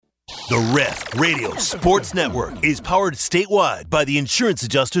The Ref Radio Sports Network is powered statewide by the insurance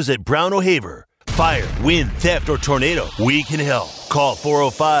adjusters at Brown O'Haver. Fire, wind, theft, or tornado, we can help. Call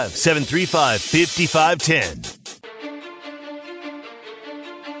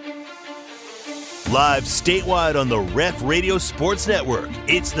 405-735-5510. Live statewide on the Ref Radio Sports Network,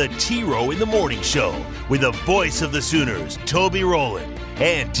 it's the T-Row in the Morning Show with the voice of the Sooners, Toby Rowland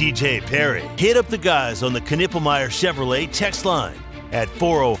and TJ Perry. Hit up the guys on the Knippelmeyer Chevrolet text line at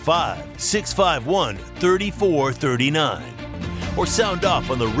 405-651-3439. Or sound off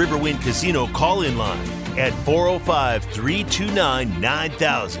on the Riverwind Casino call-in line at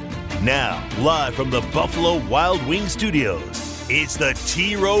 405-329-9000. Now, live from the Buffalo Wild Wing Studios, it's the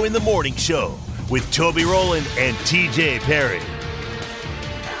T-Row in the Morning Show with Toby Rowland and TJ Perry.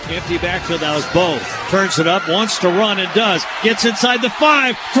 Empty backfield now is Bo. Turns it up, wants to run and does. Gets inside the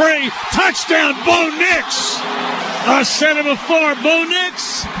 5, 3, touchdown, Bo Nix! I said it before, Bo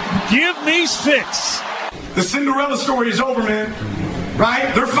Nix, give me 6. The Cinderella story is over, man.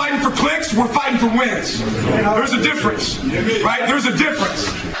 Right? They're fighting for clicks, we're fighting for wins. There's a difference. Right? There's a difference.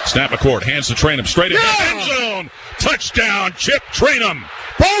 Snap McCourt hands to Trainum straight into the end zone. Touchdown, Chip Trainum.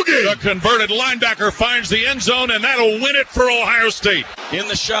 Bogey! The converted linebacker finds the end zone, and that'll win it for Ohio State. In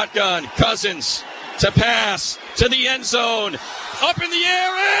the shotgun, Cousins to pass to the end zone. Up in the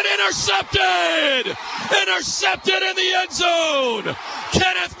air and intercepted! Intercepted in the end zone!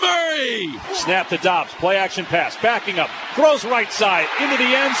 Kenneth Murray! Snap to Dobbs, play action pass, backing up, throws right side into the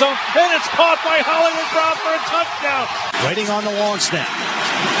end zone, and it's caught by Hollywood Brown for a touchdown. Waiting on the long snap.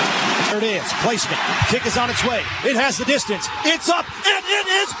 There it is, placement, kick is on its way, it has the distance, it's up, and it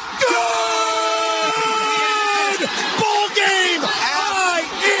is good! Ball game! I-N-D-Y!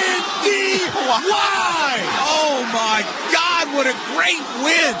 Oh my God, what a great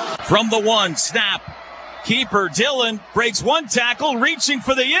win! From the 1, snap. Keeper Dillon breaks one tackle, reaching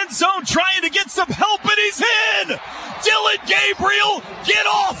for the end zone, trying to get some help, and he's in! Dillon Gabriel, get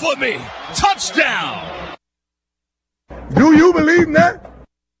off of me! Touchdown! Do you believe in that?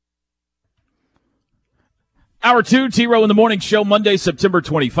 Hour 2, T-Row in the Morning Show, Monday, September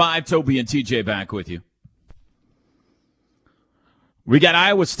 25. Toby and TJ back with you. We got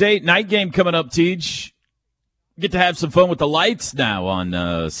Iowa State night game coming up, Tej. Get to have some fun with the lights now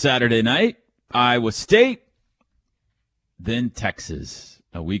on Saturday night. Iowa State, then Texas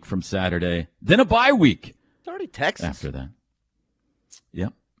a week from Saturday, then a bye week. It's already Texas. After that.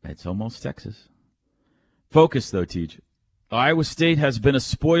 Yep, it's almost Texas. Focus, though, Tej. Iowa State has been a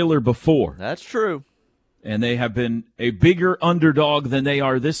spoiler before. That's true. And they have been a bigger underdog than they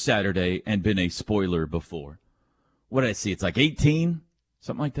are this Saturday and been a spoiler before. What did I see? It's like 18,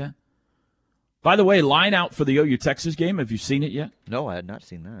 something like that. By the way, line out for the OU Texas game. Have you seen it yet? No, I had not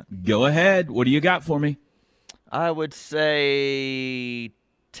seen that. Go ahead. What do you got for me? I would say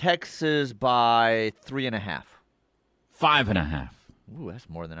Texas by 3.5. 5.5. Ooh, that's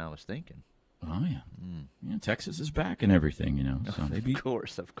more than I was thinking. Oh, yeah. Yeah, Texas is back and everything, you know. So they beat,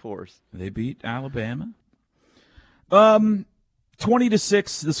 of course. They beat Alabama.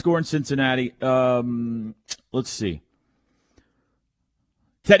 20-6, the score in Cincinnati. Let's see.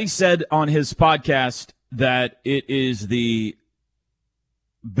 Teddy said on his podcast that it is the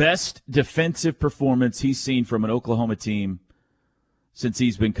best defensive performance he's seen from an Oklahoma team since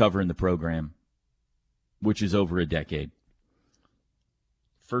he's been covering the program, which is over a decade.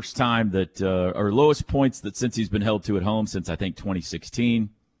 First time that, or lowest points that since he's been held to at home since, I think, 2016.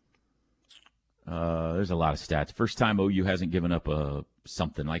 There's a lot of stats. First time OU hasn't given up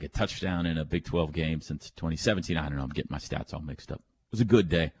something like a touchdown in a Big 12 game since 2017. I don't know. I'm getting my stats all mixed up. It was a good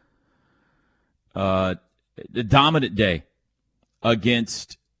day. A dominant day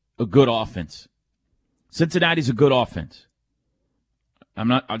against a good offense. Cincinnati's a good offense. I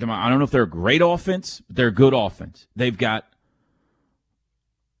don't know if they're a great offense, but they're a good offense. They've got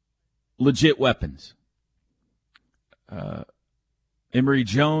legit weapons. Emory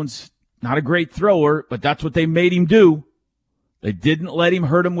Jones, not a great thrower, but that's what they made him do. They didn't let him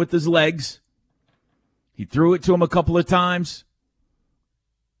hurt him with his legs. He threw it to him a couple of times.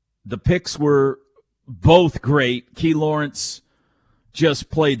 The picks were both great. Key Lawrence just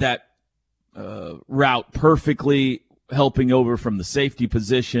played that route perfectly, helping over from the safety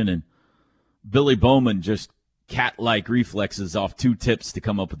position, and Billy Bowman just cat-like reflexes off 2 tips to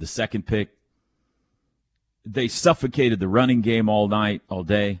come up with the second pick. They suffocated the running game all night, all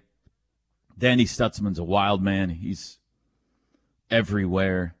day. Danny Stutzman's a wild man. He's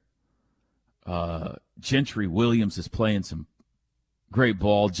everywhere. Gentry Williams is playing some great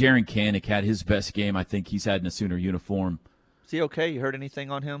ball. Jaren Kanak had his best game I think he's had in a Sooner uniform. Is he okay? You heard anything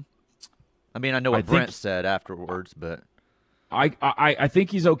on him? I mean, I know what Brent said afterwards, but I think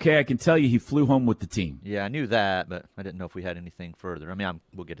he's okay. I can tell you he flew home with the team. Yeah, I knew that, but I didn't know if we had anything further. I mean,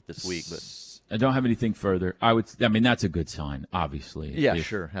 we'll get it this week, but I don't have anything further. I mean, that's a good sign, obviously. Yeah,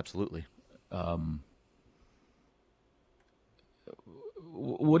 sure, absolutely.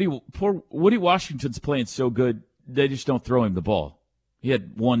 Woody Washington's playing so good, they just don't throw him the ball. He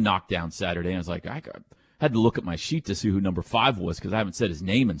had one knockdown Saturday, and I was like, I had to look at my sheet to see who number 5 was because I haven't said his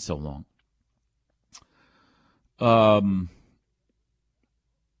name in so long.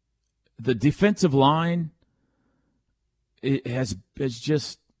 The defensive line has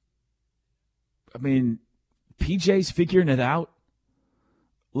just, I mean, PJ's figuring it out.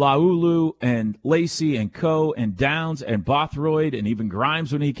 Laulu and Lacey and Coe and Downs and Bothroyd and even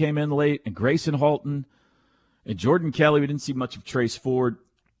Grimes when he came in late and Grayson Halton and Jordan Kelly. We didn't see much of Trace Ford.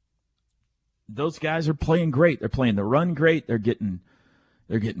 Those guys are playing great. They're playing the run great. They're getting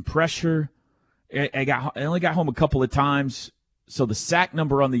pressure. I only got home a couple of times, so the sack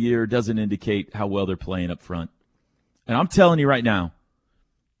number on the year doesn't indicate how well they're playing up front. And I'm telling you right now,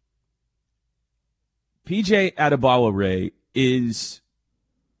 PJ Adebawore is,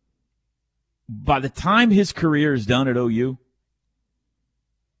 by the time his career is done at OU,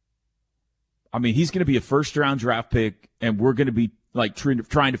 I mean, he's going to be a first-round draft pick, and we're going to be like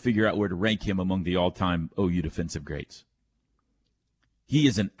trying to figure out where to rank him among the all-time OU defensive greats. He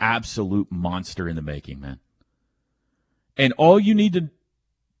is an absolute monster in the making, man. And all you need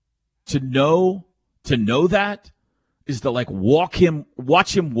to know that is to like watch him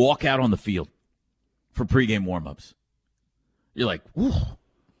walk out on the field for pregame warmups. You're like, whew.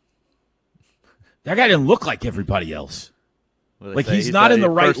 That guy didn't look like everybody else. Like he's not in the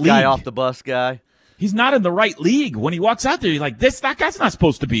right league. Guy off the bus guy. He's not in the right league. When he walks out there, you're like, that guy's not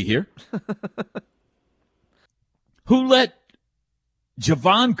supposed to be here. Who let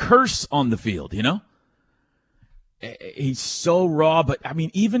Javon Curse on the field, you know? He's so raw, but, I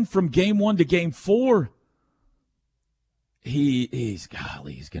mean, even from game 1 to game 4, he's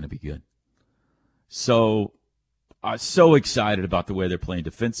going to be good. So, so excited about the way they're playing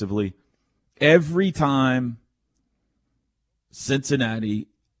defensively. Every time Cincinnati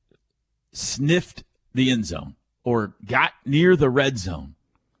sniffed the end zone or got near the red zone,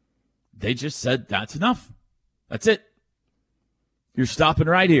 they just said, that's enough. That's it. You're stopping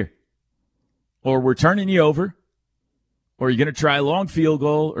right here. Or we're turning you over. Or you're going to try a long field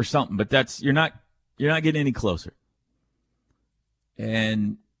goal or something. But you're not getting any closer.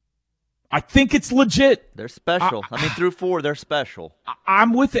 And I think it's legit. They're special. Through 4, they're special.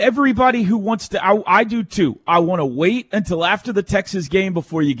 I'm with everybody who wants to. I do too. I want to wait until after the Texas game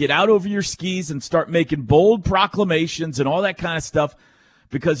before you get out over your skis and start making bold proclamations and all that kind of stuff,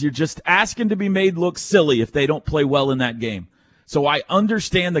 because you're just asking to be made look silly if they don't play well in that game. So I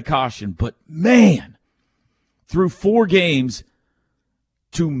understand the caution, but man, through 4 games,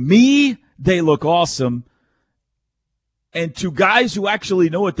 to me, they look awesome. And to guys who actually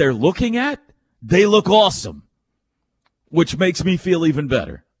know what they're looking at, they look awesome, which makes me feel even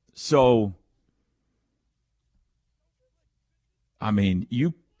better. So, I mean,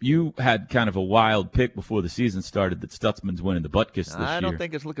 you had kind of a wild pick before the season started that Stutzman's winning the Butkus this year. I don't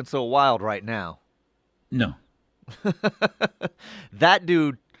think it's looking so wild right now. No. That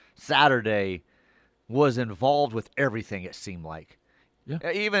dude Saturday was involved with everything, it seemed like.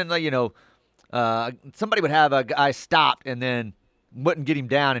 Yeah. Even, somebody would have a guy stopped and then wouldn't get him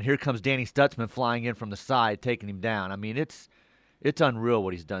down, and here comes Danny Stutzman flying in from the side, taking him down. I mean, it's unreal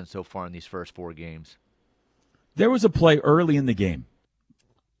what he's done so far in these first 4 games. There was a play early in the game.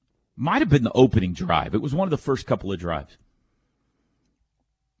 Might have been the opening drive. It was one of the first couple of drives.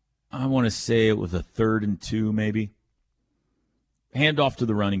 I want to say it was a 3rd and 2 maybe. Hand off to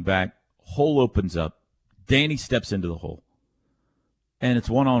the running back. Hole opens up. Danny steps into the hole. And it's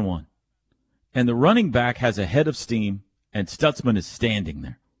 1-on-1. And the running back has a head of steam, and Stutzman is standing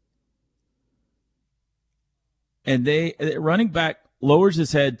there. And the running back lowers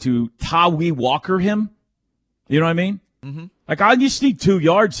his head to Tawee Walker him. You know what I mean? Mm-hmm. Like, I just need 2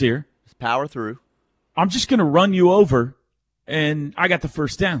 yards here. Just power through. I'm just going to run you over, and I got the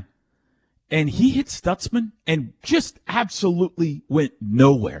first down. And he hit Stutzman and just absolutely went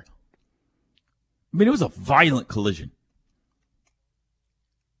nowhere. I mean, it was a violent collision.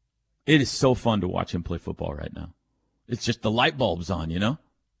 It is so fun to watch him play football right now. It's just the light bulb's on, you know?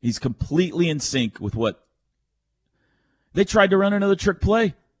 He's completely in sync with what they tried to run another trick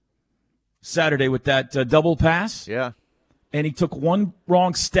play Saturday with that double pass. Yeah. And he took one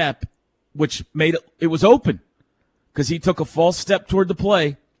wrong step, which made it was open because he took a false step toward the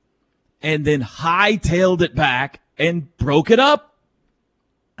play and then hightailed it back and broke it up.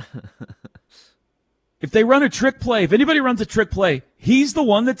 If they run a trick play, if anybody runs a trick play, he's the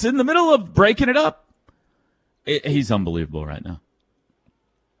one that's in the middle of breaking it up. He's unbelievable right now.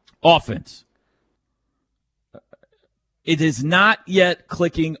 Offense. It is not yet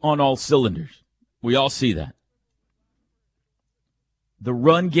clicking on all cylinders. We all see that. The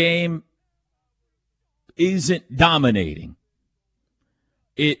run game isn't dominating.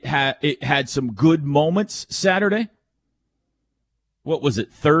 It had some good moments Saturday. What was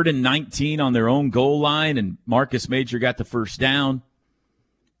it, 3rd and 19 on their own goal line, and Marcus Major got the first down.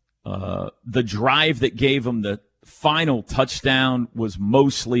 The drive that gave them the final touchdown was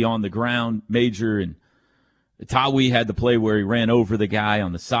mostly on the ground. Major and Tawi had the play where he ran over the guy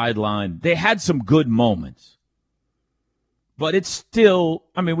on the sideline. They had some good moments. But it's still,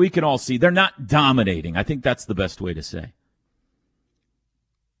 I mean, we can all see they're not dominating. I think that's the best way to say.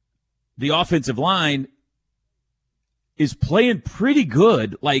 The offensive line is playing pretty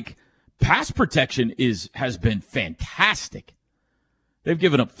good. Like, pass protection has been fantastic. They've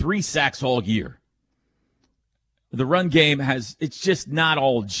given up 3 sacks all year. The run game it's just not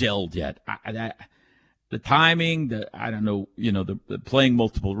all gelled yet. The timing, I don't know, the playing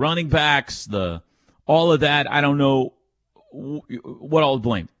multiple running backs, all of that, I don't know what I'll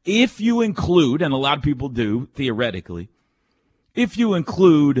blame. If you include, and a lot of people do, theoretically, if you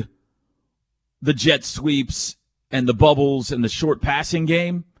include the jet sweeps and the bubbles and the short passing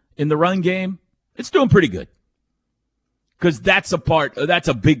game in the run game, it's doing pretty good. Because that's a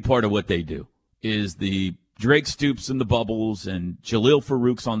big part of what they do, is the Drake Stoops and the bubbles and Jaleel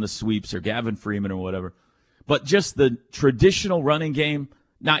Farouk's on the sweeps or Gavin Freeman or whatever. But just the traditional running game,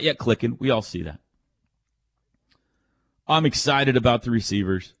 not yet clicking. We all see that. I'm excited about the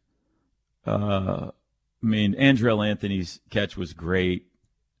receivers. Andrell Anthony's catch was great.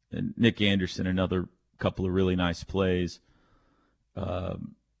 And Nick Anderson, another couple of really nice plays.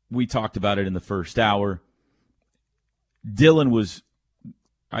 We talked about it in the first hour. Dylan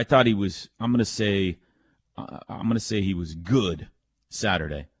I'm going to say he was good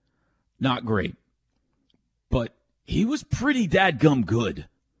Saturday. Not great. But he was pretty dadgum good.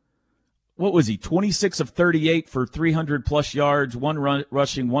 What was he? 26 of 38 for 300-plus yards, 1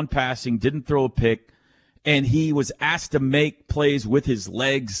 rushing, 1 passing, didn't throw a pick. And he was asked to make plays with his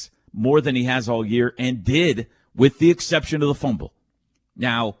legs more than he has all year, and did, with the exception of the fumble.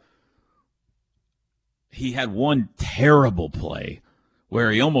 Now, he had one terrible play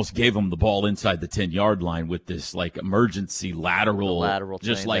where he almost gave him the ball inside the 10-yard line with this, emergency lateral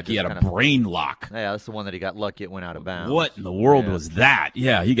just like he had a brain lock. Yeah, that's the one that he got lucky it went out of bounds. What in the world was that?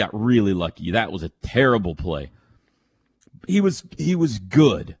 Yeah, he got really lucky. That was a terrible play. He was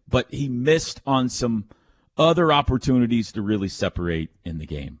good, but he missed on some other opportunities to really separate in the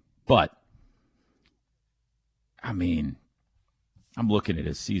game. But, I'm looking at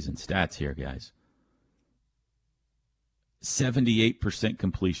his season stats here, guys. 78%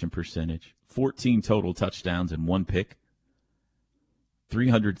 completion percentage, 14 total touchdowns and 1 pick,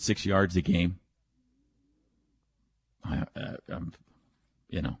 306 yards a game.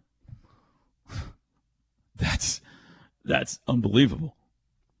 That's unbelievable.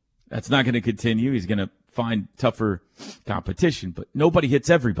 That's not going to continue. He's going to find tougher competition, but nobody hits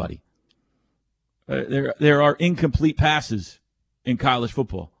everybody. There are incomplete passes in college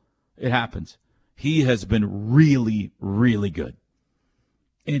football. It happens. He has been really, really good.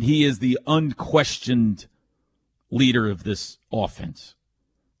 And he is the unquestioned leader of this offense.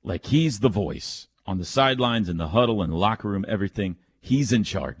 He's the voice on the sidelines, in the huddle, in the locker room, everything. He's in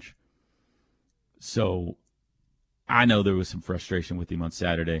charge. So I know there was some frustration with him on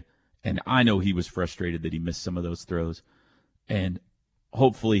Saturday, and I know he was frustrated that he missed some of those throws. And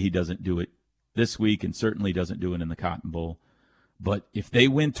hopefully he doesn't do it this week, and certainly doesn't do it in the Cotton Bowl. But if they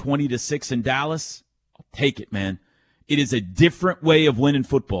win 20-6 in Dallas, I'll take it, man. It is a different way of winning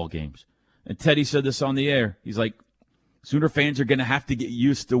football games. And Teddy said this on the air. He's like, Sooner fans are going to have to get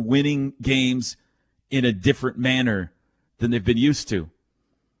used to winning games in a different manner than they've been used to.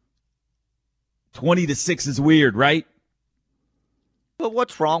 20-6 is weird, right? But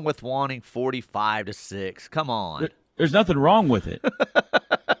what's wrong with wanting 45-6? Come on. There's nothing wrong with it.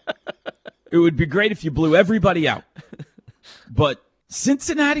 It would be great if you blew everybody out. But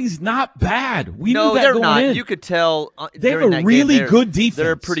Cincinnati's not bad. We knew that they're going not. in. You could tell. They have a really good defense.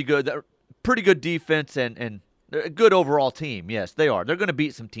 They're pretty good. They're pretty good defense and they're a good overall team. Yes, they are. They're going to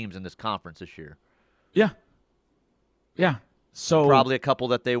beat some teams in this conference this year. Yeah. Yeah. So probably a couple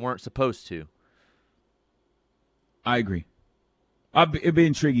that they weren't supposed to. I agree. It'd be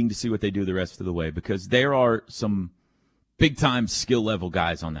intriguing to see what they do the rest of the way, because there are some big-time skill-level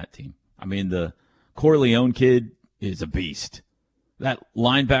guys on that team. The Corleone kid is a beast. That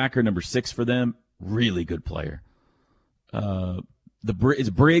linebacker, number 6 for them, Really good player. Is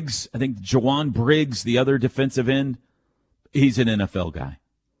Briggs, I think Jawan Briggs, the other defensive end, he's an NFL guy.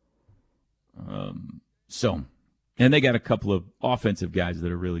 And they got a couple of offensive guys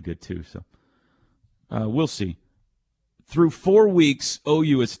that are really good too. So we'll see. Through 4 weeks,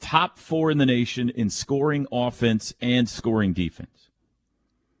 OU is top 4 in the nation in scoring offense and scoring defense.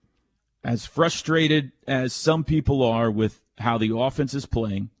 As frustrated as some people are with how the offense is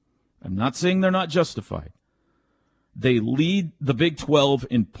playing, I'm not saying they're not justified. They lead the Big 12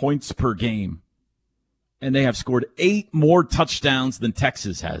 in points per game, and they have scored 8 more touchdowns than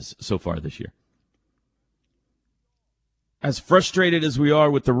Texas has so far this year. As frustrated as we are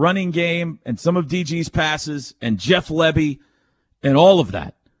with the running game and some of DG's passes and Jeff Lebby and all of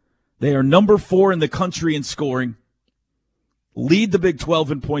that, they are number 4 in the country in scoring, lead the Big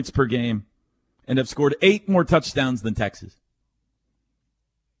 12 in points per game, and have scored 8 more touchdowns than Texas.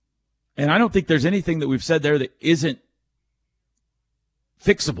 And I don't think there's anything that we've said there that isn't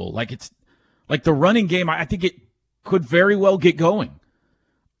fixable. Like the running game, I think it could very well get going.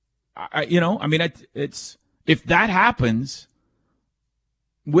 It's if that happens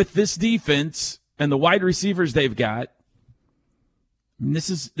with this defense and the wide receivers they've got,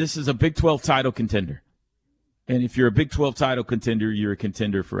 this is a Big 12 title contender. And if you're a Big 12 title contender, you're a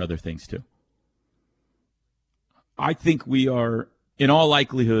contender for other things too. I think we are, in all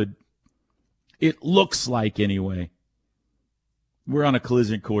likelihood, it looks like anyway, we're on a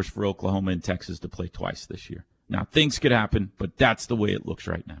collision course for Oklahoma and Texas to play twice this year. Now, things could happen, but that's the way it looks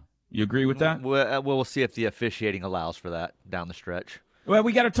right now. You agree with that? We'll see if the officiating allows for that down the stretch. Well,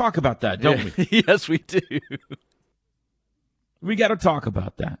 we got to talk about that, don't we? Yes, we do. We got to talk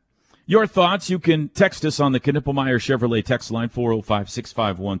about that. Your thoughts, you can text us on the Knippelmeyer Chevrolet text line,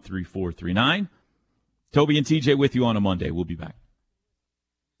 405-651-3439. Toby and TJ with you on a Monday. We'll be back.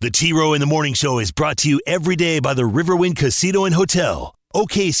 The T-Row in the Morning Show is brought to you every day by the Riverwind Casino and Hotel,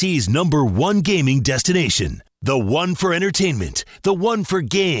 OKC's #1 gaming destination. The one for entertainment, the one for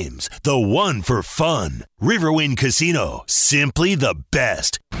games, the one for fun. Riverwind Casino, simply the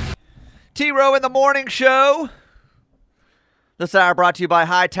best. T-Row in the Morning Show. This hour brought to you by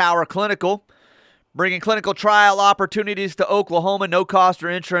Hightower Clinical. Bringing clinical trial opportunities to Oklahoma. No cost or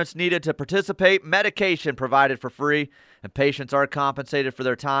insurance needed to participate. Medication provided for free, and patients are compensated for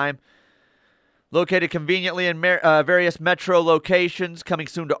their time. Located conveniently in various metro locations. Coming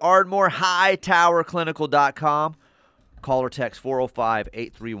soon to Ardmore. Hightowerclinical.com. Call or text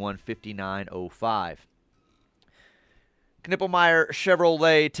 405-831-5905. Knippelmeyer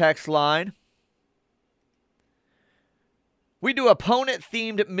Chevrolet text line. We do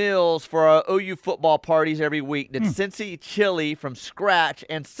opponent-themed meals for our OU football parties every week. Did Cincy chili from scratch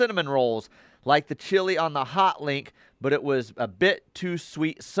and cinnamon rolls, like the chili on the Hot Link, but it was a bit too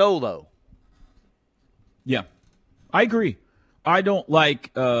sweet solo. Yeah, I agree. I don't like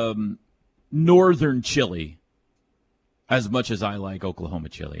northern chili as much as I like Oklahoma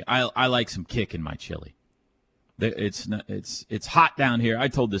chili. I like some kick in my chili. It's hot down here. I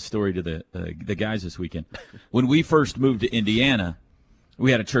told this story to the guys this weekend. When we first moved to Indiana,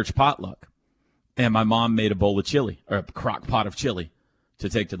 we had a church potluck, and my mom made a bowl of chili, or a crock pot of chili, to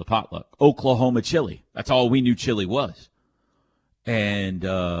take to the potluck. Oklahoma chili. That's all we knew chili was. And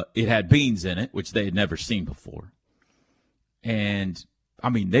it had beans in it, which they had never seen before. And, I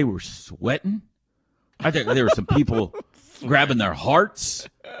mean, they were sweating. I think there were some people grabbing their hearts.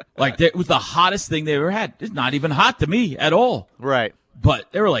 Like, it was the hottest thing they ever had. It's not even hot to me at all. Right.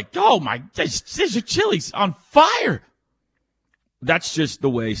 But they were like, oh, my, this chili's on fire. That's just the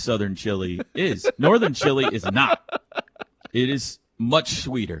way Southern chili is. Northern chili is not. It is much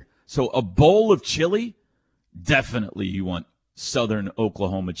sweeter. So a bowl of chili, definitely you want Southern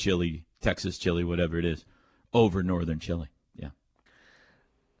Oklahoma chili, Texas chili, whatever it is, over Northern chili. Yeah.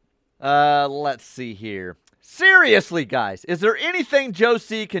 Let's see here. Seriously, guys, is there anything Joe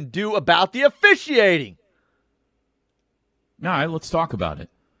C. can do about the officiating? All right, let's talk about it.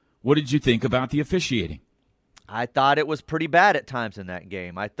 What did you think about the officiating? I thought it was pretty bad at times in that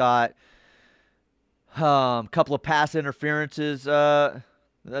game. I thought a couple of pass interferences that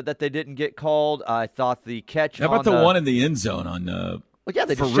they didn't get called. I thought the catch. How about the one in the end zone on? Well, yeah,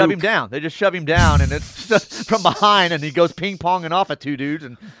 they just shove him down. They just shove him down, and it's from behind, and he goes ping-ponging off at two dudes,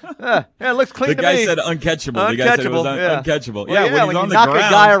 and yeah, it looks clean to me. The guy said uncatchable. The guy said it was uncatchable. Well, yeah, when you knock a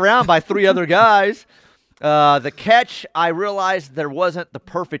guy around by three other guys. The catch, I realized there wasn't the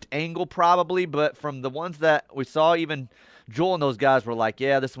perfect angle probably, but from the ones that we saw, even Joel and those guys were like,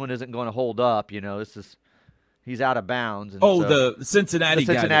 yeah, this one isn't going to hold up. You know, he's out of bounds. And the Cincinnati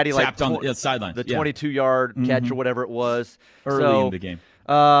guy that tapped on the sideline. The 22-yard catch or whatever it was. Early in the game.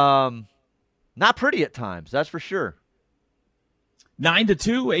 Not pretty at times, that's for sure.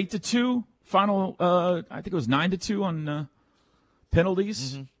 9-2, 8-2. Final, I think it was 9-2 on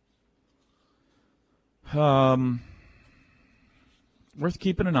penalties. Worth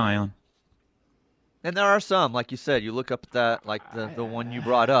keeping an eye on. And there are some, like you said, you look up at that, like the one you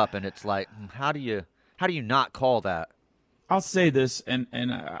brought up, and it's like, how do you not call that? I'll say this, and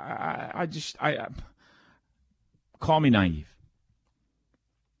I call me naive.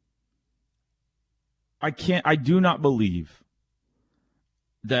 I do not believe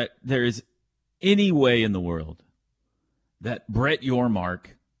that there is any way in the world that Brett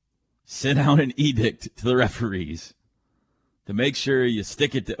Yormark sent out an edict to the referees to make sure you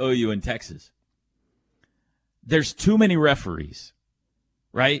stick it to OU in Texas. There's too many referees,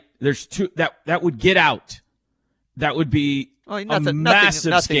 right? There's that would get out. That would be a massive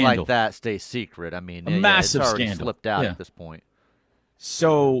nothing scandal. Like that stays secret. I mean, massive it's already scandal. slipped out at this point.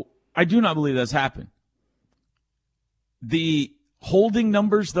 So I do not believe that's happened. The holding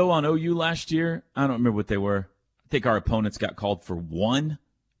numbers, though, on OU last year, I don't remember what they were. I think our opponents got called for 1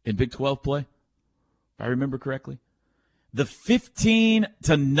 in Big 12 play, if I remember correctly. The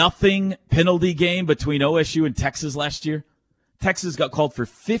 15-0 penalty game between OSU and Texas last year, Texas got called for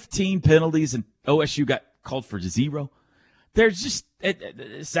 15 penalties and OSU got called for 0. There's just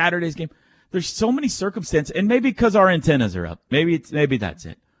Saturday's game. There's so many circumstances, and maybe because our antennas are up, maybe that's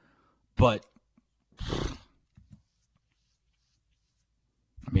it. But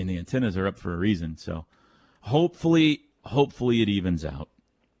I mean, the antennas are up for a reason, so hopefully it evens out.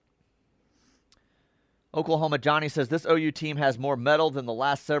 Oklahoma Johnny says this OU team has more metal than the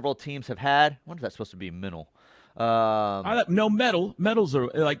last several teams have had. What is that supposed to be, mental? No, metal. Metals are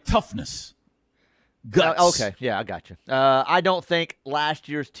like toughness. Guts. Okay, yeah, I got you. I don't think last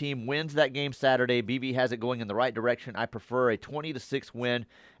year's team wins that game Saturday. BV has it going in the right direction. I prefer a 20-6 win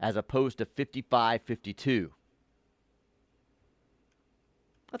as opposed to 55-52.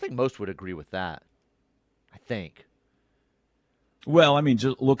 I think most would agree with that. I think. Well, I mean,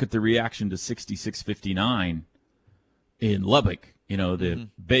 just look at the reaction to 66-59 in Lubbock. You know, the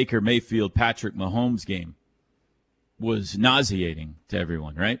Baker Mayfield Patrick Mahomes game was nauseating to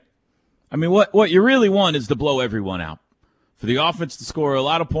everyone, right? I mean, what you really want is to blow everyone out. For the offense to score a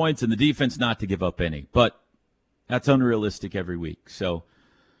lot of points and the defense not to give up any. But that's unrealistic every week. So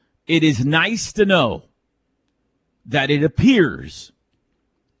it is nice to know that it appears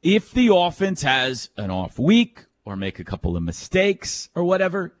if the offense has an off week or make a couple of mistakes or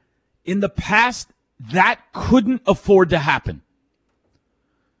whatever, in the past, that couldn't afford to happen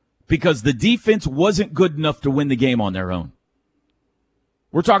because the defense wasn't good enough to win the game on their own.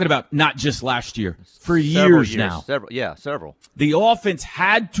 We're talking about not just last year, for years now. Several. The offense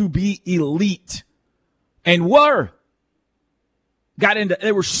had to be elite and they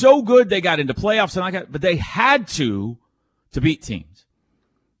were so good they got into playoffs but they had to beat teams.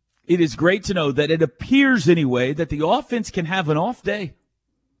 It is great to know that it appears anyway that the offense can have an off day,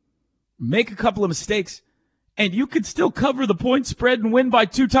 make a couple of mistakes, and you could still cover the point spread and win by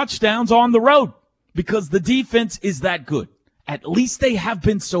 2 touchdowns on the road because the defense is that good. At least they have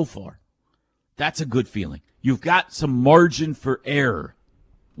been so far. That's a good feeling. You've got some margin for error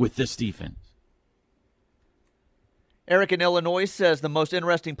with this defense. Eric in Illinois says the most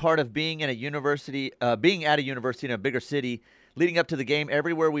interesting part of being at a university in a bigger city. Leading up to the game,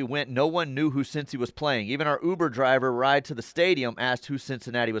 everywhere we went, no one knew who Cincy was playing. Even our Uber driver ride to the stadium asked who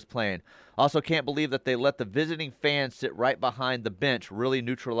Cincinnati was playing. Also can't believe that they let the visiting fans sit right behind the bench, really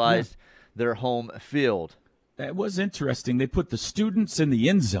neutralized their home field. That was interesting. They put the students in the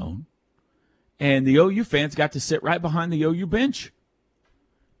end zone, and the OU fans got to sit right behind the OU bench,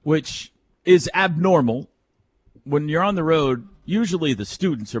 which is abnormal. When you're on the road, usually the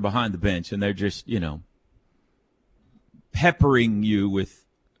students are behind the bench, and they're just, peppering you with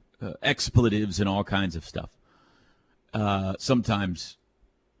expletives and all kinds of stuff. Sometimes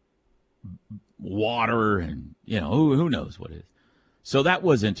water and, who knows what it is. So that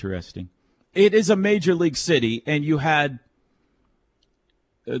was interesting. It is a major league city, and you had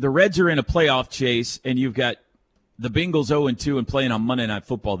the Reds are in a playoff chase, and you've got the Bengals 0-2 and playing on Monday Night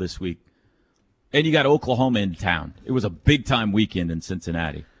Football this week. And you got Oklahoma in town. It was a big-time weekend in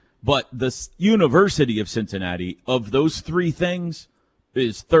Cincinnati. But the University of Cincinnati, of those 3 things,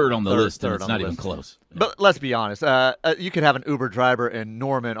 is third on the list, and it's not even close. But let's be honest. You could have an Uber driver in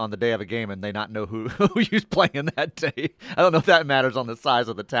Norman on the day of a game and they not know who you's playing that day. I don't know if that matters on the size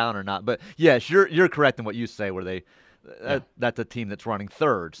of the town or not. But, yes, you're correct in what you say where that's a team that's running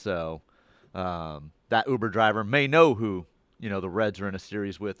third. So that Uber driver may know who, the Reds are in a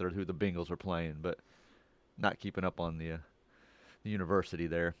series with or who the Bengals are playing, but not keeping up on the university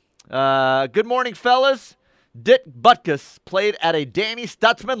there. Good morning, fellas. Dick Butkus played at a Danny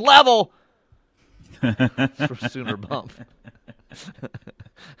Stutzman level. For Sooner Bump.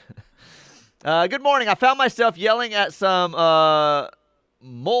 Good morning. I found myself yelling at some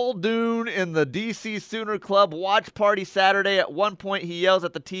Muldoon in the DC Sooner Club watch party Saturday. At one point, he yells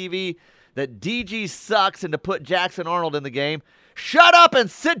at the TV that DG sucks and to put Jackson Arnold in the game. Shut up and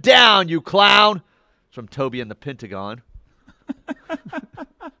sit down, you clown. It's from Toby in the Pentagon.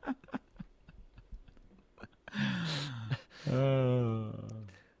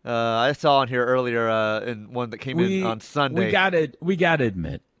 I saw on here earlier in one that came in on Sunday. We gotta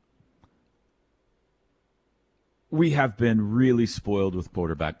admit, we have been really spoiled with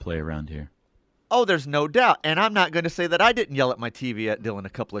quarterback play around here. Oh, there's no doubt. And I'm not going to say that I didn't yell at my TV at Dylan a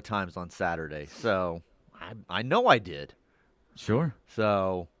couple of times on Saturday. So I know I did. Sure.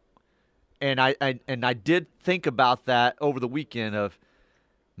 So, and I did think about that over the weekend of,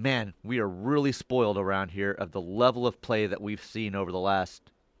 man, we are really spoiled around here of the level of play that we've seen over the last,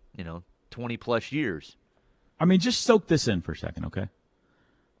 20-plus years. I mean, just soak this in for a second, okay?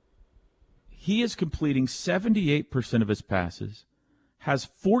 He is completing 78% of his passes, has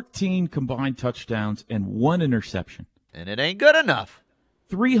 14 combined touchdowns and 1 interception. And it ain't good enough.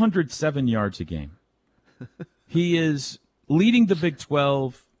 307 yards a game. He is leading the Big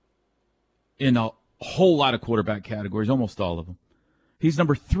 12 in a whole lot of quarterback categories, almost all of them. He's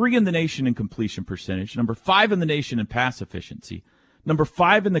number 3 in the nation in completion percentage, number 5 in the nation in pass efficiency, number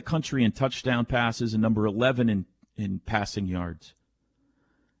 5 in the country in touchdown passes, and number 11 in passing yards.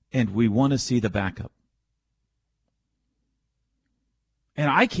 And we want to see the backup. And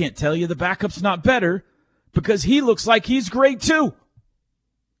I can't tell you the backup's not better because he looks like he's great too.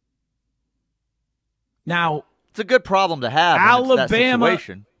 Now, it's a good problem to have.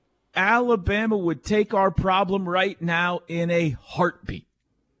 Alabama would take our problem right now in a heartbeat.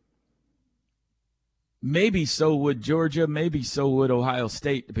 Maybe so would Georgia. Maybe so would Ohio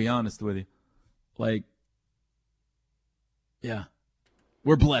State, to be honest with you. Yeah.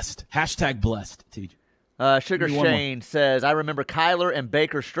 We're blessed. Hashtag blessed, TJ. Sugar Shane says, I remember Kyler and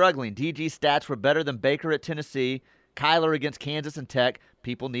Baker struggling. DG stats were better than Baker at Tennessee. Kyler against Kansas and Tech.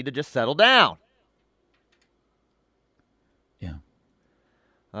 People need to just settle down.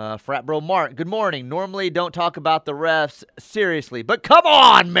 Yeah. Frat Bro Mark, good morning. Normally don't talk about the refs seriously, but come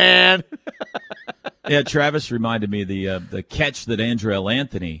on, man. Yeah, Travis reminded me the catch that Andrell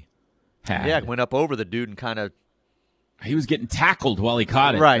Anthony had. Yeah, went up over the dude and kind of. He was getting tackled while he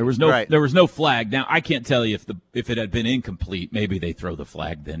caught it. Right, there was no flag. Now I can't tell you if it had been incomplete. Maybe they throw the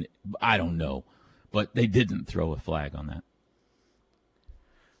flag then. I don't know, but they didn't throw a flag on that.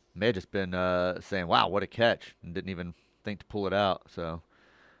 May have just been saying, "Wow, what a catch!" and didn't even think to pull it out. So,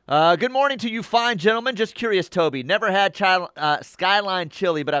 good morning to you, fine gentlemen. Just curious, Toby. Never had Skyline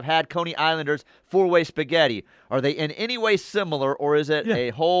chili, but I've had Coney Islanders 4-way spaghetti. Are they in any way similar, or is it a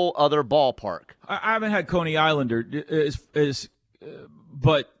whole other ballpark? I haven't had Coney Islander,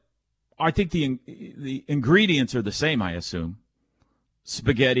 but I think the ingredients are the same, I assume.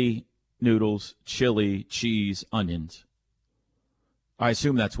 Spaghetti, noodles, chili, cheese, onions. I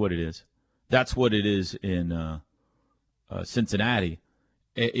assume that's what it is. That's what it is in Cincinnati.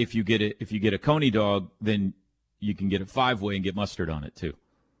 If you get a Coney dog, then you can get a 5-way and get mustard on it too.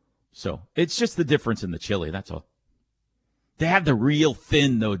 So it's just the difference in the chili. That's all. They have the real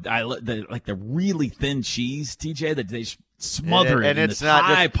thin though. The really thin cheese, TJ. That they smother it in this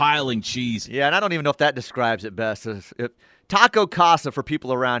high piling cheese. Yeah, and I don't even know if that describes it best. Taco Casa for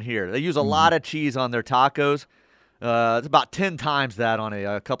people around here. They use a lot of cheese on their tacos. It's about 10 times that on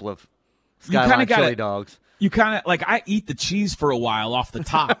a couple of Skyline chili dogs. You kind of I eat the cheese for a while off the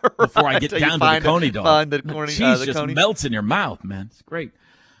top before I get down to the Coney dog. The cheese just melts in your mouth, man. It's great.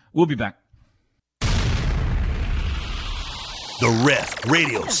 We'll be back. The Ref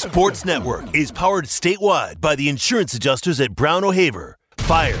Radio Sports Network is powered statewide by the insurance adjusters at Brown O'Haver.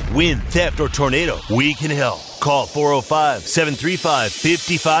 Fire, wind, theft, or tornado, we can help. Call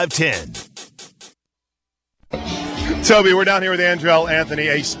 405-735-5510. Toby, we're down here with Andrell Anthony.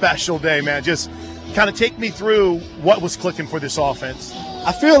 A special day, man. Just kind of take me through what was clicking for this offense.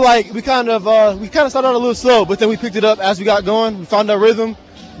 I feel like we kind of started out a little slow, but then we picked it up as we got going. We found our rhythm,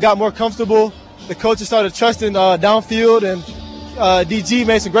 got more comfortable. The coaches started trusting downfield, and DG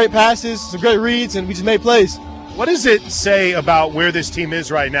made some great passes, some great reads, and we just made plays. What does it say about where this team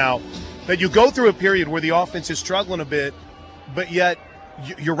is right now that you go through a period where the offense is struggling a bit, but yet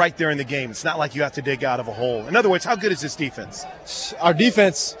you're right there in the game? It's not like you have to dig out of a hole. In other words, how good is this defense? Our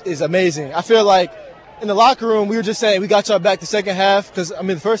defense is amazing. I feel like in the locker room we were just saying we got y'all back the second half because,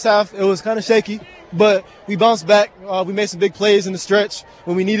 the first half it was kind of shaky. but we bounced back. We made some big plays in the stretch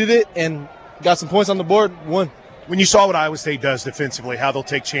when we needed it and got some points on the board, won. When you saw what Iowa State does defensively, how they'll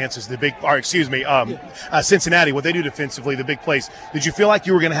take chances, Cincinnati, what they do defensively, the big plays, did you feel like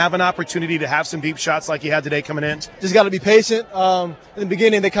you were going to have an opportunity to have some deep shots like you had today coming in? Just got to be patient. In the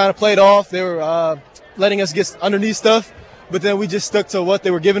beginning, they kind of played off. They were letting us get underneath stuff, but then we just stuck to what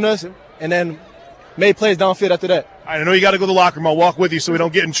they were giving us and then made plays downfield after that. I know you got to go to the locker room. I'll walk with you so we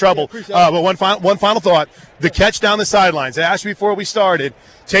don't get in trouble. But one final thought. The catch down the sidelines. I asked you before we started.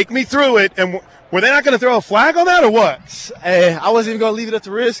 Take me through it. And were they not going to throw a flag on that or what? Hey, I wasn't even going to leave it at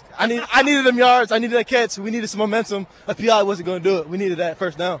the risk. I needed them yards. I needed that catch. We needed some momentum. A PI wasn't going to do it. We needed that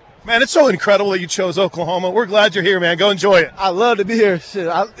first down. Man, it's so incredible that you chose Oklahoma. We're glad you're here, man. Go enjoy it. I love to be here. Shit.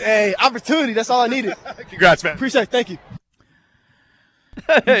 Opportunity. That's all I needed. Congrats, man. Appreciate it. Thank you.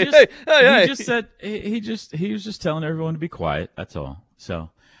 He was just telling everyone to be quiet. That's all. So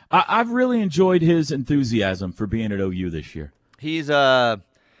I've really enjoyed his enthusiasm for being at OU this year. He's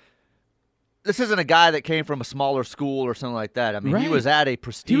this isn't a guy that came from a smaller school or something like that. I mean, right. He was at a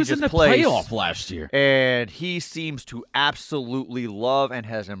prestigious place. He was in the place, playoff last year. And he seems to absolutely love and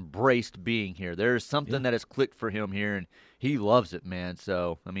has embraced being here. There's something that has clicked for him here, and he loves it, man.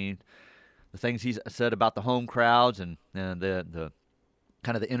 So, I mean, the things he's said about the home crowds and the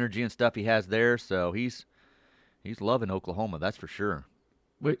kind of the energy and stuff he has there. So he's loving Oklahoma, that's for sure.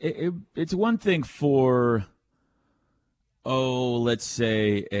 But it's one thing for, let's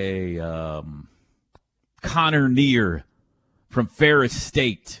say a Connor Neer from Ferris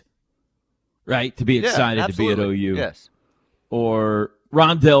State, right, to be excited to be at OU. Yes. Or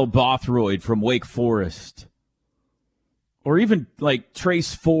Rondell Bothroyd from Wake Forest. Or even like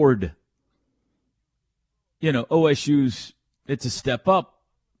Trace Ford. You know, OSU's, it's a step up.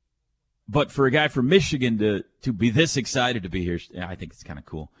 But for a guy from Michigan to be this excited to be here, I think it's kind of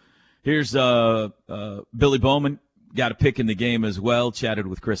cool. Here's Billy Bowman, got a pick in the game as well, chatted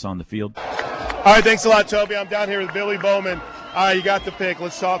with Chris on the field. All right, thanks a lot, Toby. I'm down here with Billy Bowman. All right, you got the pick.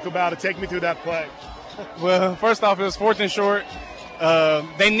 Let's talk about it. Take me through that play. Well, first off, it was 4th and short.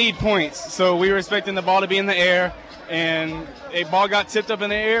 They need points, so we were expecting the ball to be in the air, and a ball got tipped up in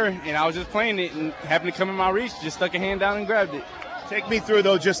the air, and I was just playing it, and happened to come in my reach, just stuck a hand down and grabbed it. Take me through,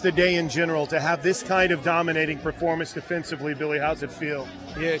 though, just the day in general. To have this kind of dominating performance defensively, Billy, how's it feel?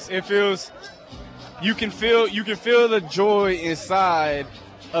 Yes, it feels – you can feel the joy inside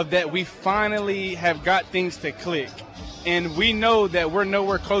of that we finally have got things to click. And we know that we're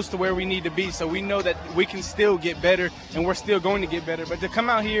nowhere close to where we need to be, so we know that we can still get better, and we're still going to get better. But to come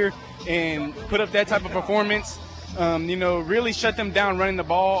out here and put up that type of performance, really shut them down running the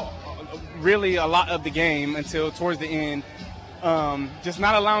ball really a lot of the game until towards the end. Just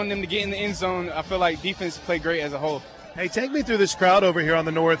not allowing them to get in the end zone, I feel like defense played great as a whole. Hey, take me through this crowd over here on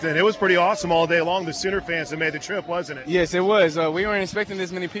the north end. It was pretty awesome all day long. The Sooner fans that made the trip, wasn't it? Yes, it was. We weren't expecting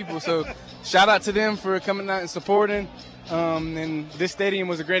this many people, so shout out to them for coming out and supporting. And this stadium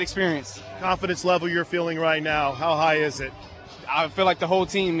was a great experience. Confidence level you're feeling right now, how high is it? I feel like the whole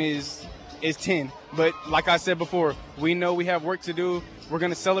team is 10. But like I said before, we know we have work to do. We're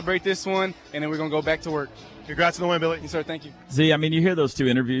going to celebrate this one, and then we're going to go back to work. Congrats on the win, Billy. Yes, sir. Thank you. See, I mean, you hear those two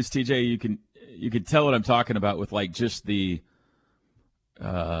interviews, TJ, you can tell what I'm talking about with, like, just the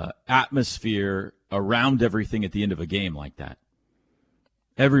atmosphere around everything at the end of a game like that.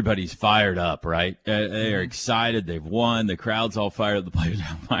 Everybody's fired up, right? They are excited. They've won. The crowd's all fired up. The players are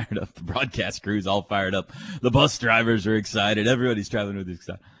all fired up. The broadcast crew's all fired up. The bus drivers are excited. Everybody's traveling with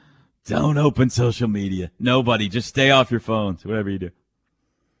excited. Don't open social media. Nobody. Just stay off your phones, whatever you do.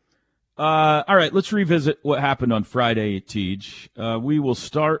 All right, let's revisit what happened on Friday, Tej. We will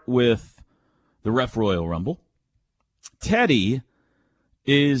start with the Ref Royal Rumble. Teddy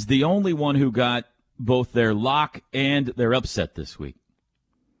is the only one who got both their lock and their upset this week.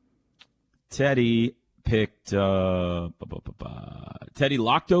 Teddy picked Teddy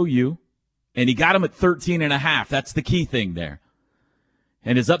locked OU, and he got him at 13.5. That's the key thing there.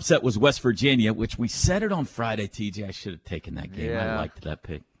 And his upset was West Virginia, which we said it on Friday, TJ. I should have taken that game. Yeah. I liked that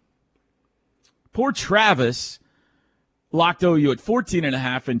pick. Poor Travis locked OU at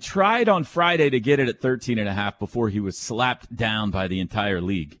 14.5 and tried on Friday to get it at 13.5 before he was slapped down by the entire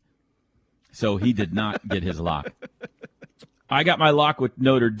league. So he did not get his lock. I got my lock with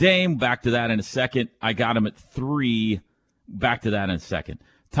Notre Dame. Back to that in a second. I got him at 3. Back to that in a second.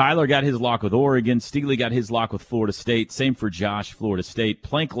 Tyler got his lock with Oregon. Steely got his lock with Florida State. Same for Josh, Florida State.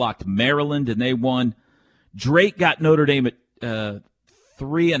 Plank locked Maryland, and they won. Drake got Notre Dame at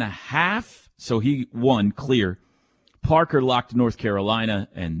 3.5, so he won clear. Parker locked North Carolina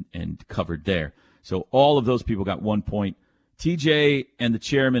and covered there. So all of those people got 1 point. TJ and the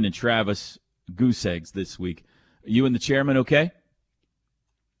chairman and Travis goose eggs this week. You and the chairman okay?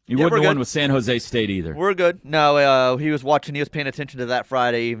 You Yeah, wouldn't we're have won good. with San Jose State either. We're good. No, he was paying attention to that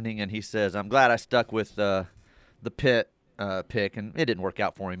Friday evening, and he says, I'm glad I stuck with the Pitt pick, and it didn't work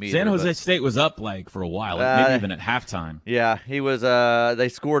out for him either. San Jose State was up for a while, maybe even at halftime. Yeah, he was. They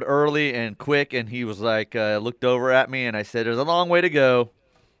scored early and quick, and he was looked over at me, and I said, "There's a long way to go."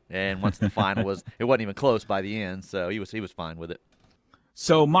 And once the final was, it wasn't even close by the end, so he was fine with it.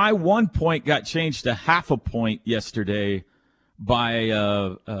 So my 1 point got changed to half a point yesterday by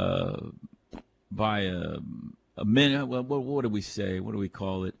a minute. Well, what do we say? What do we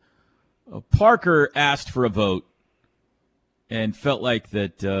call it? Parker asked for a vote and felt like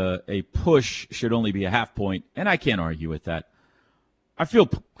that a push should only be a half point, and I can't argue with that. I feel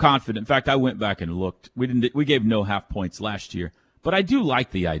confident. In fact, I went back and looked. We gave no half points last year, but I do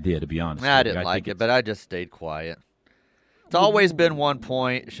like the idea, to be honest. I didn't like it, but I just stayed quiet. It's always been 1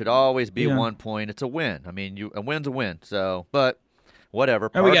 point. It should always be 1 point. It's a win. I mean, a win's a win. So, but whatever.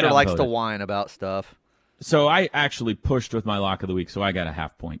 Parker likes to whine about stuff. So I actually pushed with my lock of the week, so I got a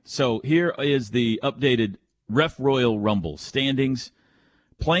half point. So here is the updated Ref Royal Rumble standings.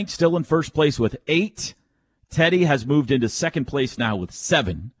 Plank still in first place with 8. Teddy has moved into second place now with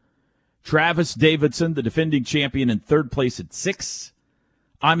 7. Travis Davidson, the defending champion, in third place at 6.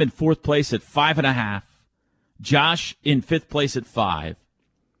 I'm in fourth place at 5.5. Josh in fifth place at 5.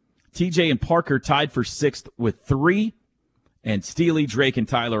 TJ and Parker tied for 6th with 3. And Steely, Drake, and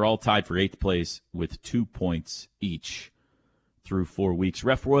Tyler all tied for 8th place with 2 points each through 4 weeks.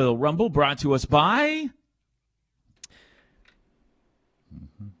 Ref Royal Rumble brought to us by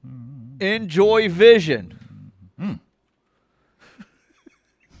Enjoy Vision.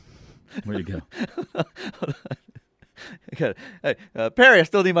 Where'd you go? Hey, Perry, I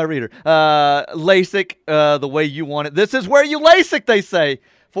still need my reader. LASIK, the way you want it. This is where you LASIK, they say.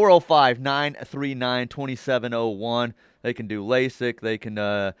 405-939-2701. They can do LASIK. They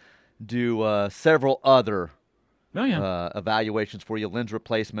can do several other evaluations for you. Lens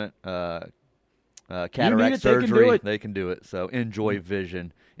replacement, cataract surgery. They can do it. So Enjoy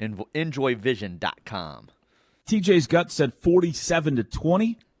Vision. Enjoyvision.com. TJ's gut said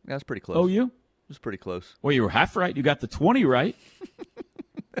 47-20. That's pretty close. Oh, you? It was pretty close. Well, you were half right. You got the 20 right.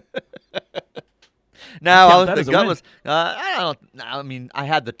 No, the gut was. I mean, I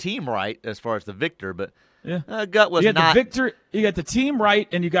had the team right as far as the victor, but gut was you got not. The victor. You got the team right,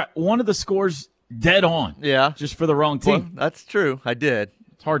 and you got one of the scores dead on. Yeah, just for the wrong team. Well, that's true. I did.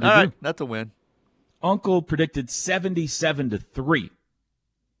 It's hard to All do. Right, that's a win. Uncle predicted 77-3.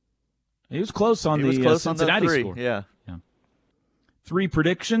 He was close on the Cincinnati score. Yeah. 3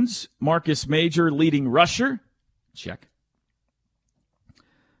 predictions. Marcus Major, leading rusher. Check.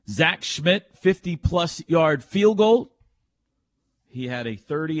 Zach Schmidt, 50-plus yard field goal. He had a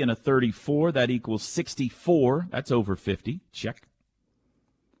 30 and a 34. That equals 64. That's over 50. Check.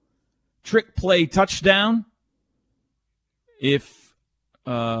 Trick play touchdown. If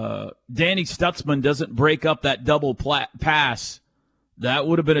Danny Stutzman doesn't break up that double pass, that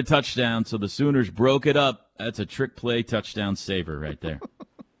would have been a touchdown. So the Sooners broke it up. That's a trick play touchdown saver right there.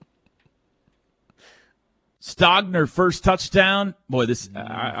 Stogner, first touchdown. Boy,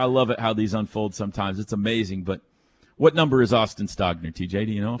 I love it how these unfold sometimes. It's amazing. But what number is Austin Stogner, TJ?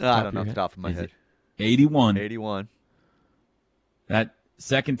 Do you know? I don't know off the top of my head. 81. 81. That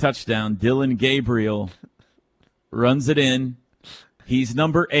second touchdown, Dylan Gabriel runs it in. He's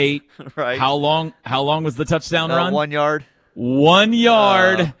number 8. Right. How long was the touchdown run? 1 yard. 1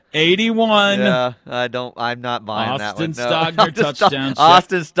 yard, 81. Yeah, I'm not buying that one. Austin Stogner touchdown.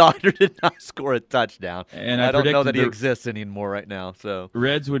 Austin Stogner did not score a touchdown. And I don't know that he exists anymore right now. So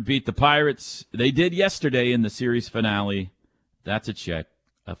Reds would beat the Pirates. They did yesterday in the series finale. That's a check.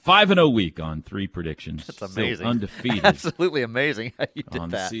 A 5-0 week on 3 predictions. That's amazing. Still undefeated. Absolutely amazing how you did on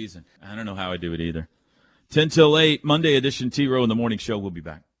that. The season. I don't know how I do it either. 10 till 8, Monday edition T-Row in the Morning Show. We'll be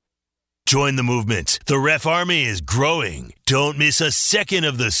back. Join the movement. The Ref Army is growing. Don't miss a second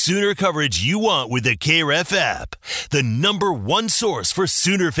of the Sooner coverage you want with the KREF app, the #1 source for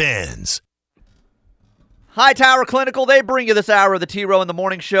Sooner fans. Hightower Clinical, they bring you this hour of the T-Row in the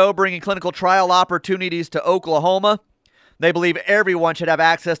Morning Show, bringing clinical trial opportunities to Oklahoma. They believe everyone should have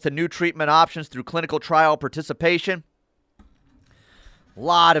access to new treatment options through clinical trial participation. A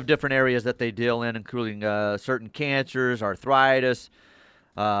lot of different areas that they deal in, including certain cancers, arthritis,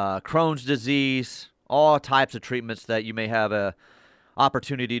 Crohn's disease, all types of treatments that you may have a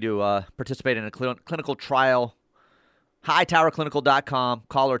opportunity to participate in a clinical trial. HightowerClinical.com.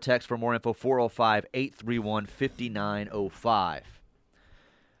 Call or text for more info, 405-831-5905.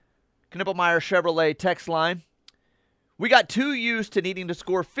 Knippelmeyer Chevrolet text line. We got too used to needing to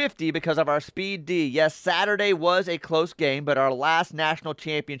score 50 because of our speed D. Yes, Saturday was a close game, but our last national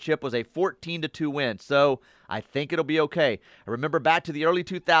championship was a 14-2 win, so I think it'll be okay. I remember back to the early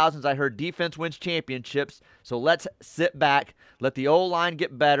 2000s, I heard defense wins championships, so let's sit back, let the O-line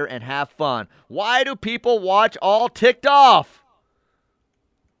get better, and have fun. Why do people watch all ticked off?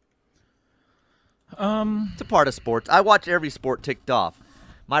 It's a part of sports. I watch every sport ticked off.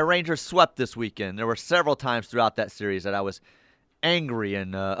 My Rangers swept this weekend. There were several times throughout that series that I was angry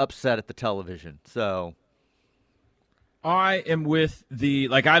and upset at the television. So I am with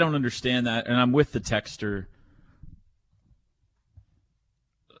I don't understand that, and I'm with the texter.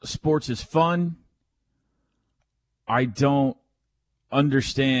 Sports is fun. I don't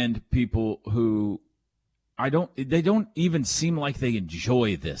understand people who they don't even seem like they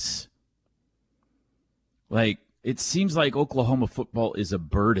enjoy this. It seems like Oklahoma football is a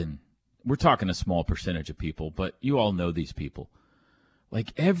burden. We're talking a small percentage of people, but you all know these people.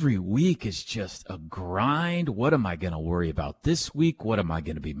 Every week is just a grind. What am I going to worry about this week? What am I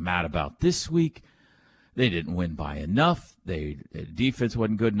going to be mad about this week? They didn't win by enough. The defense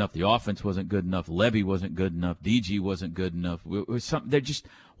wasn't good enough. The offense wasn't good enough. Levy wasn't good enough. DG wasn't good enough.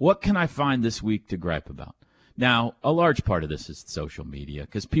 What can I find this week to gripe about? Now, a large part of this is social media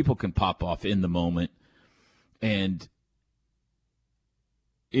because people can pop off in the moment. And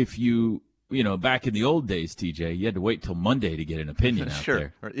if back in the old days, TJ, you had to wait till Monday to get an opinion out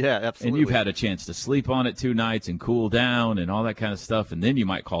there. Sure. Yeah, absolutely. And you've had a chance to sleep on it 2 nights and cool down and all that kind of stuff, and then you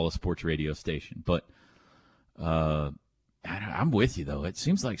might call a sports radio station. But I'm with you, though. It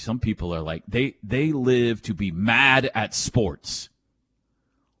seems like some people are they live to be mad at sports.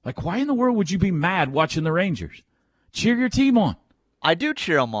 Why in the world would you be mad watching the Rangers? Cheer your team on. I do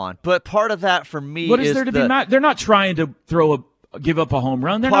cheer them on, but part of that for me what is there to be mad? They're not trying to give up a home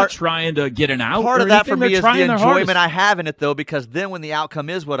run. They're not trying to get an out. Part of that for me is the enjoyment hardest. I have in it, though, because then when the outcome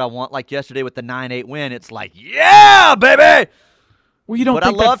is what I want, like yesterday with the 9-8 win, it's yeah, baby. Well, you don't but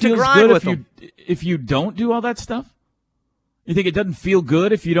think I love that feels to grind good with them. if you don't do all that stuff? You think it doesn't feel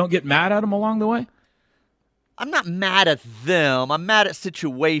good if you don't get mad at them along the way? I'm not mad at them. I'm mad at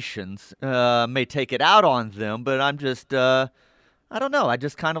situations. May take it out on them, but I'm just I don't know. I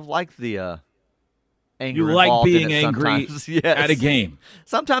just kind of like the anger. You like being angry yes. at a game.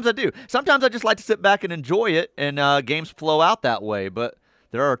 Sometimes I do. Sometimes I just like to sit back and enjoy it, and games flow out that way. But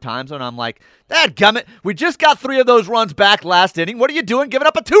there are times when I'm like, dadgummit, we just got 3 of those runs back last inning. What are you doing giving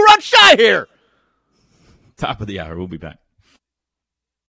up a 2-run shy here? Top of the hour. We'll be back.